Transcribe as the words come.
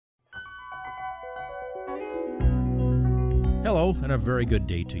Hello, and a very good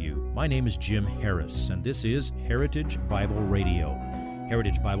day to you. My name is Jim Harris, and this is Heritage Bible Radio.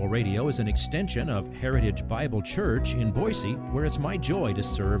 Heritage Bible Radio is an extension of Heritage Bible Church in Boise, where it's my joy to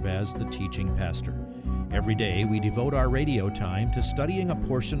serve as the teaching pastor. Every day, we devote our radio time to studying a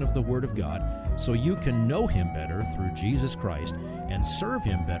portion of the Word of God so you can know Him better through Jesus Christ and serve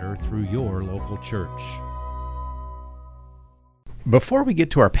Him better through your local church. Before we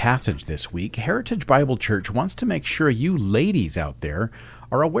get to our passage this week, Heritage Bible Church wants to make sure you ladies out there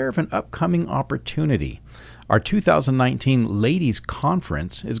are aware of an upcoming opportunity. Our 2019 Ladies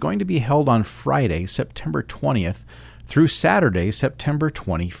Conference is going to be held on Friday, September 20th through Saturday, September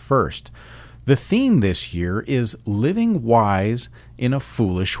 21st. The theme this year is Living Wise in a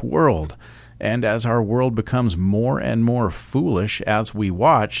Foolish World. And as our world becomes more and more foolish as we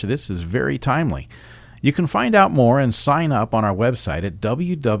watch, this is very timely. You can find out more and sign up on our website at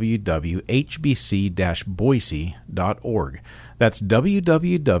www.hbc-boise.org. That's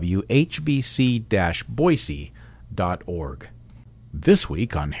www.hbc-boise.org. This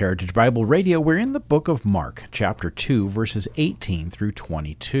week on Heritage Bible Radio, we're in the book of Mark, chapter 2, verses 18 through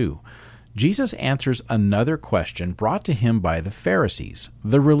 22. Jesus answers another question brought to him by the Pharisees,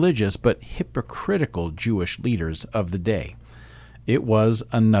 the religious but hypocritical Jewish leaders of the day. It was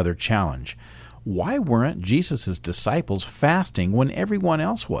another challenge. Why weren't Jesus' disciples fasting when everyone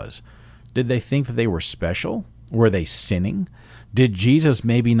else was? Did they think that they were special? Were they sinning? Did Jesus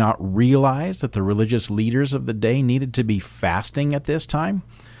maybe not realize that the religious leaders of the day needed to be fasting at this time?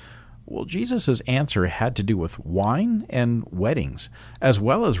 Well, Jesus' answer had to do with wine and weddings, as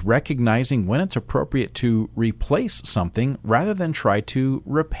well as recognizing when it's appropriate to replace something rather than try to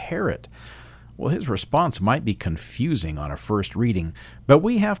repair it. Well, his response might be confusing on a first reading, but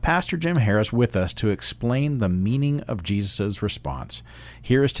we have Pastor Jim Harris with us to explain the meaning of Jesus' response.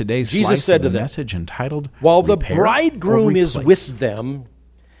 Here is today's slice of the message entitled, "While the Repair bridegroom is Replace." with them,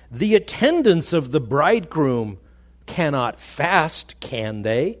 the attendants of the bridegroom cannot fast, can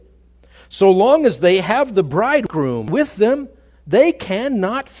they? So long as they have the bridegroom with them, they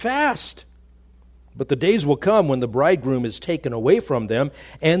cannot fast. But the days will come when the bridegroom is taken away from them,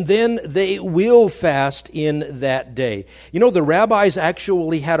 and then they will fast in that day. You know, the rabbis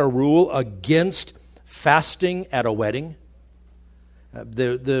actually had a rule against fasting at a wedding.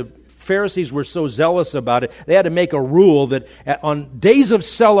 The Pharisees were so zealous about it, they had to make a rule that on days of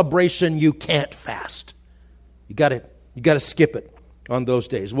celebration you can't fast. You got to skip it on those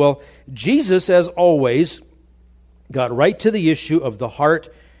days. Well, Jesus, as always, got right to the issue of the heart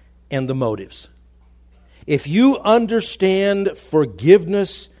and the motives. If you understand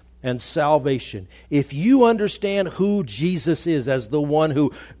forgiveness and salvation, if you understand who Jesus is as the one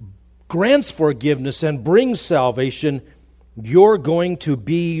who grants forgiveness and brings salvation, you're going to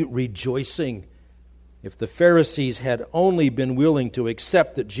be rejoicing. If the Pharisees had only been willing to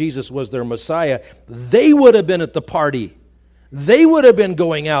accept that Jesus was their Messiah, they would have been at the party. They would have been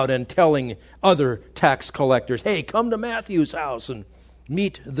going out and telling other tax collectors, "Hey, come to Matthew's house and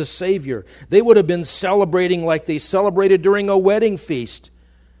meet the Savior." They would have been celebrating like they celebrated during a wedding feast.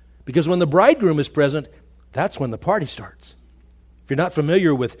 Because when the bridegroom is present, that's when the party starts. If you're not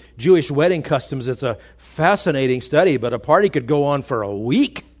familiar with Jewish wedding customs, it's a fascinating study, but a party could go on for a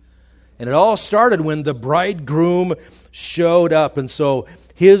week. And it all started when the bridegroom showed up. And so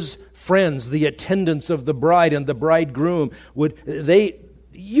his friends, the attendants of the bride and the bridegroom,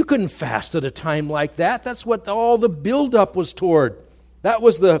 you couldn't fast at a time like that. That's what all the buildup was toward. That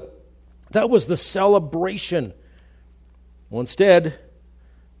was the celebration. Well, instead,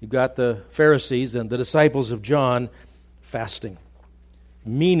 you've got the Pharisees and the disciples of John fasting.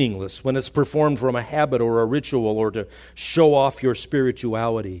 Meaningless when it's performed from a habit or a ritual or to show off your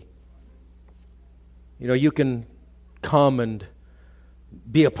spirituality. You know, you can come and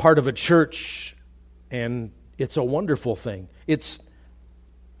be a part of a church, and it's a wonderful thing. It's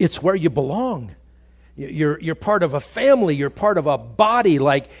where you belong. You're part of a family. You're part of a body.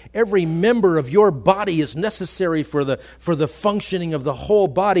 Like every member of your body is necessary for the functioning of the whole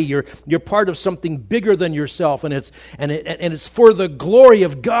body. You're part of something bigger than yourself, and it's for the glory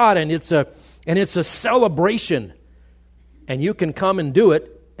of God, and it's a celebration. And you can come and do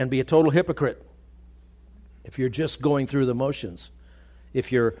it and be a total hypocrite if you're just going through the motions.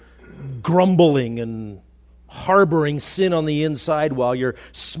 If you're grumbling and harboring sin on the inside while you're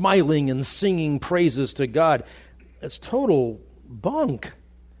smiling and singing praises to God, it's total bunk.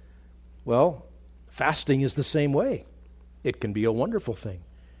 Well, fasting is the same way. It can be a wonderful thing.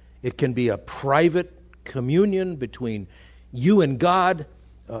 It can be a private communion between you and God,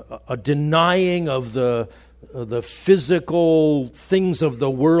 a denying of the physical things of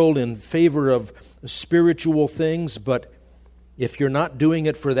the world in favor of spiritual things, but If you're not doing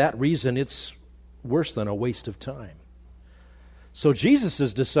it for that reason, it's worse than a waste of time. So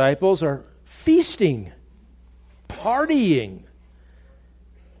Jesus' disciples are feasting, partying.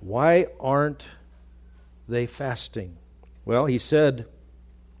 Why aren't they fasting? Well, he said,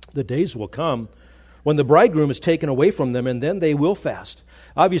 the days will come when the bridegroom is taken away from them, and then they will fast.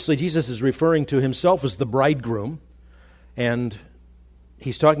 Obviously, Jesus is referring to himself as the bridegroom, and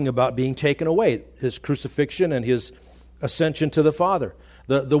he's talking about being taken away, his crucifixion and his ascension to the Father.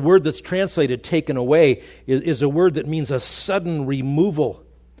 The word that's translated taken away is a word that means a sudden removal.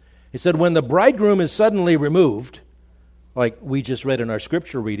 He said when the bridegroom is suddenly removed, like we just read in our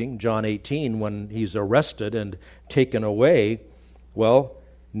scripture reading, John 18, when he's arrested and taken away, well,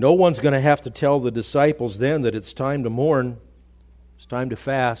 no one's going to have to tell the disciples then that it's time to mourn, it's time to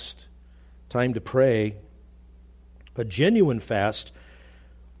fast, time to pray. A genuine fast,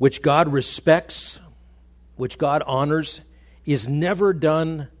 which God respects, which God honors, is never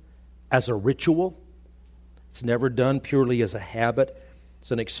done as a ritual. It's never done purely as a habit.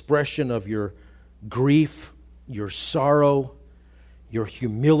 It's an expression of your grief, your sorrow, your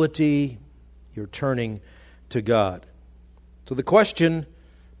humility, your turning to God. So the question,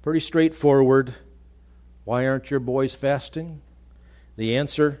 pretty straightforward, why aren't your boys fasting? The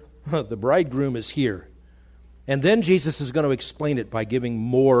answer, the bridegroom is here. And then Jesus is going to explain it by giving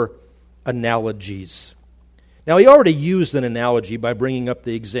more analogies. Now, he already used an analogy by bringing up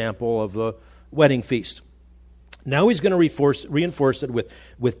the example of the wedding feast. Now he's going to reinforce it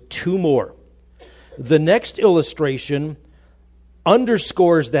with two more. The next illustration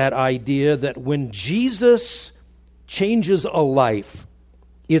underscores that idea that when Jesus changes a life,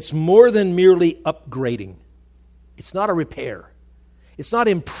 it's more than merely upgrading. It's not a repair. It's not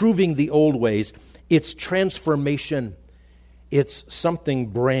improving the old ways. It's transformation. It's something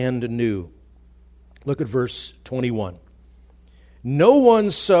brand new. Look at verse 21. No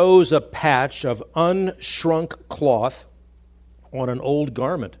one sews a patch of unshrunk cloth on an old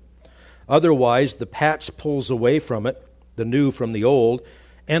garment. Otherwise, the patch pulls away from it, the new from the old,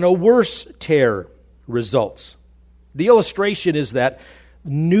 and a worse tear results. The illustration is that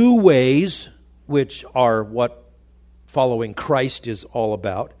new ways, which are what following Christ is all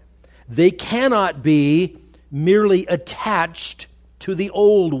about, they cannot be merely attached to the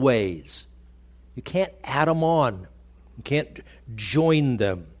old ways. You can't add them on. You can't join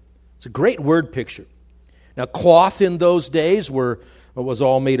them. It's a great word picture. Now, cloth in those days was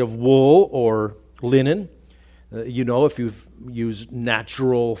all made of wool or linen. If you've used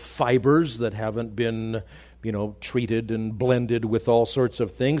natural fibers that haven't been, treated and blended with all sorts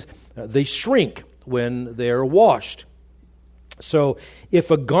of things, they shrink when they're washed. So if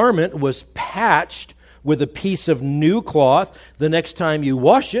a garment was patched with a piece of new cloth, the next time you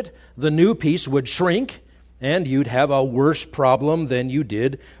wash it, the new piece would shrink, and you'd have a worse problem than you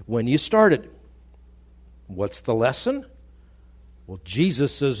did when you started. What's the lesson? Well,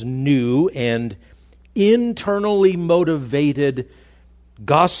 Jesus' new and internally motivated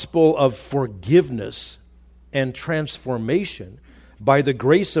gospel of forgiveness and transformation by the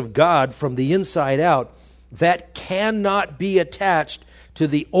grace of God from the inside out, that cannot be attached to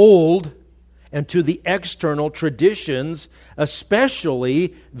the old and to the external traditions,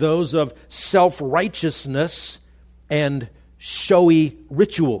 especially those of self-righteousness and showy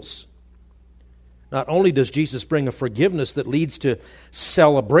rituals. Not only does Jesus bring a forgiveness that leads to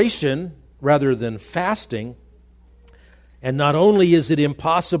celebration rather than fasting, and not only is it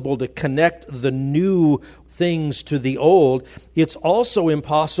impossible to connect the new things to the old, it's also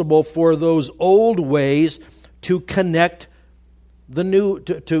impossible for those old ways to connect the new,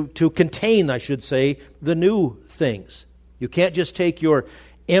 to contain, I should say, the new things. You can't just take your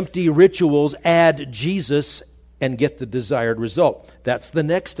empty rituals, add Jesus, and get the desired result. That's the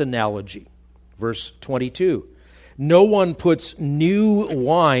next analogy. Verse 22. No one puts new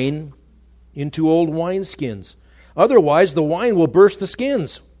wine into old wineskins. Otherwise, the wine will burst the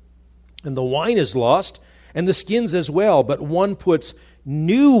skins, and the wine is lost, and the skins as well. But one puts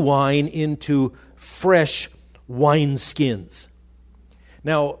new wine into fresh wineskins.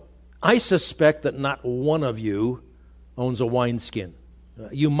 Now, I suspect that not one of you owns a wineskin.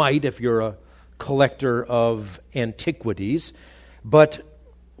 You might if you're a collector of antiquities. But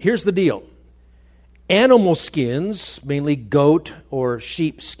here's the deal. Animal skins, mainly goat or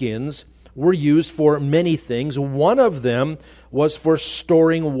sheep skins, were used for many things. One of them was for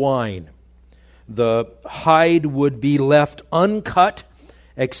storing wine. The hide would be left uncut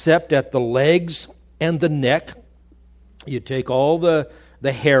except at the legs and the neck. You take all the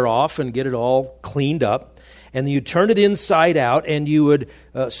hair off and get it all cleaned up. And then you turn it inside out and you would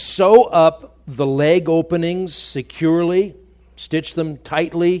sew up the leg openings securely stitch them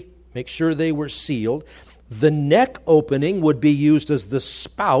tightly, make sure they were sealed. The neck opening would be used as the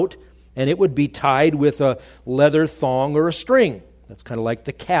spout, and it would be tied with a leather thong or a string. That's kind of like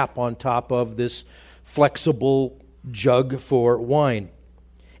the cap on top of this flexible jug for wine.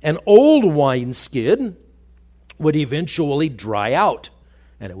 An old wineskin would eventually dry out,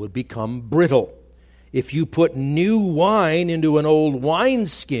 and it would become brittle. If you put new wine into an old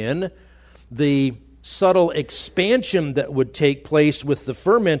wineskin, the subtle expansion that would take place with the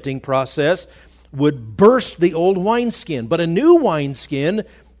fermenting process would burst the old wineskin. But a new wineskin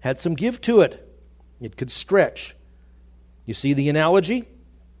had some give to it. It could stretch. You see the analogy?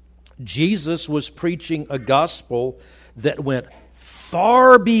 Jesus was preaching a gospel that went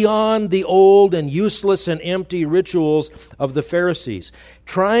far beyond the old and useless and empty rituals of the Pharisees.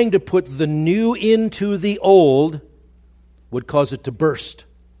 Trying to put the new into the old would cause it to burst.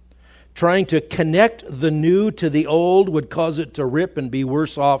 Trying to connect the new to the old would cause it to rip and be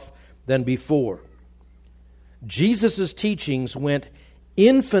worse off than before. Jesus' teachings went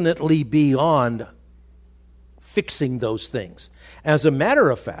infinitely beyond fixing those things. As a matter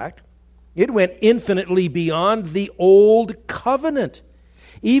of fact, it went infinitely beyond the old covenant.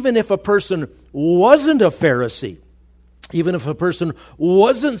 Even if a person wasn't a Pharisee, even if a person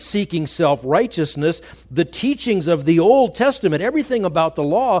wasn't seeking self-righteousness, the teachings of the Old Testament, everything about the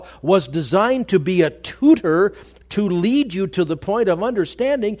law, was designed to be a tutor to lead you to the point of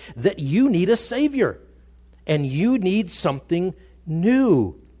understanding that you need a Savior and you need something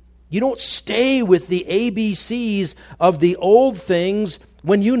new. You don't stay with the ABCs of the old things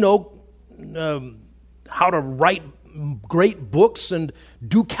when you know how to write great books and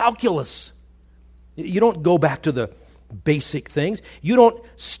do calculus. You don't go back to the basic things. You don't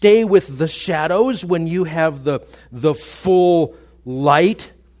stay with the shadows when you have the full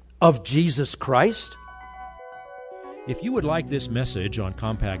light of Jesus Christ. If you would like this message on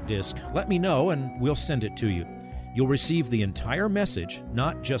compact disc, let me know and we'll send it to you. You'll receive the entire message,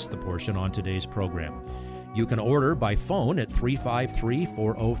 not just the portion on today's program. You can order by phone at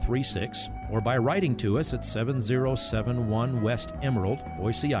 353-4036 or by writing to us at 7071 West Emerald,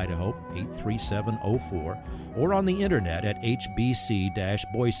 Boise, Idaho, 83704, or on the internet at hbc-boise.org.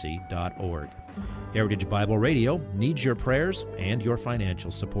 Heritage Bible Radio needs your prayers and your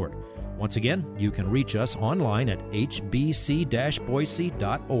financial support. Once again, you can reach us online at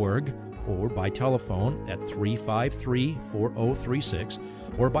hbc-boise.org or by telephone at 353-4036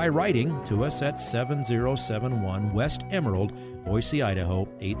 or by writing to us at 7071 West Emerald, Boise, Idaho,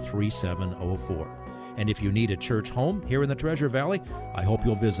 83704. And if you need a church home here in the Treasure Valley, I hope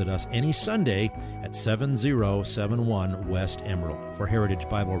you'll visit us any Sunday at 7071 West Emerald. For Heritage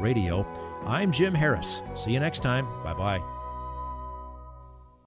Bible Radio, I'm Jim Harris. See you next time. Bye-bye.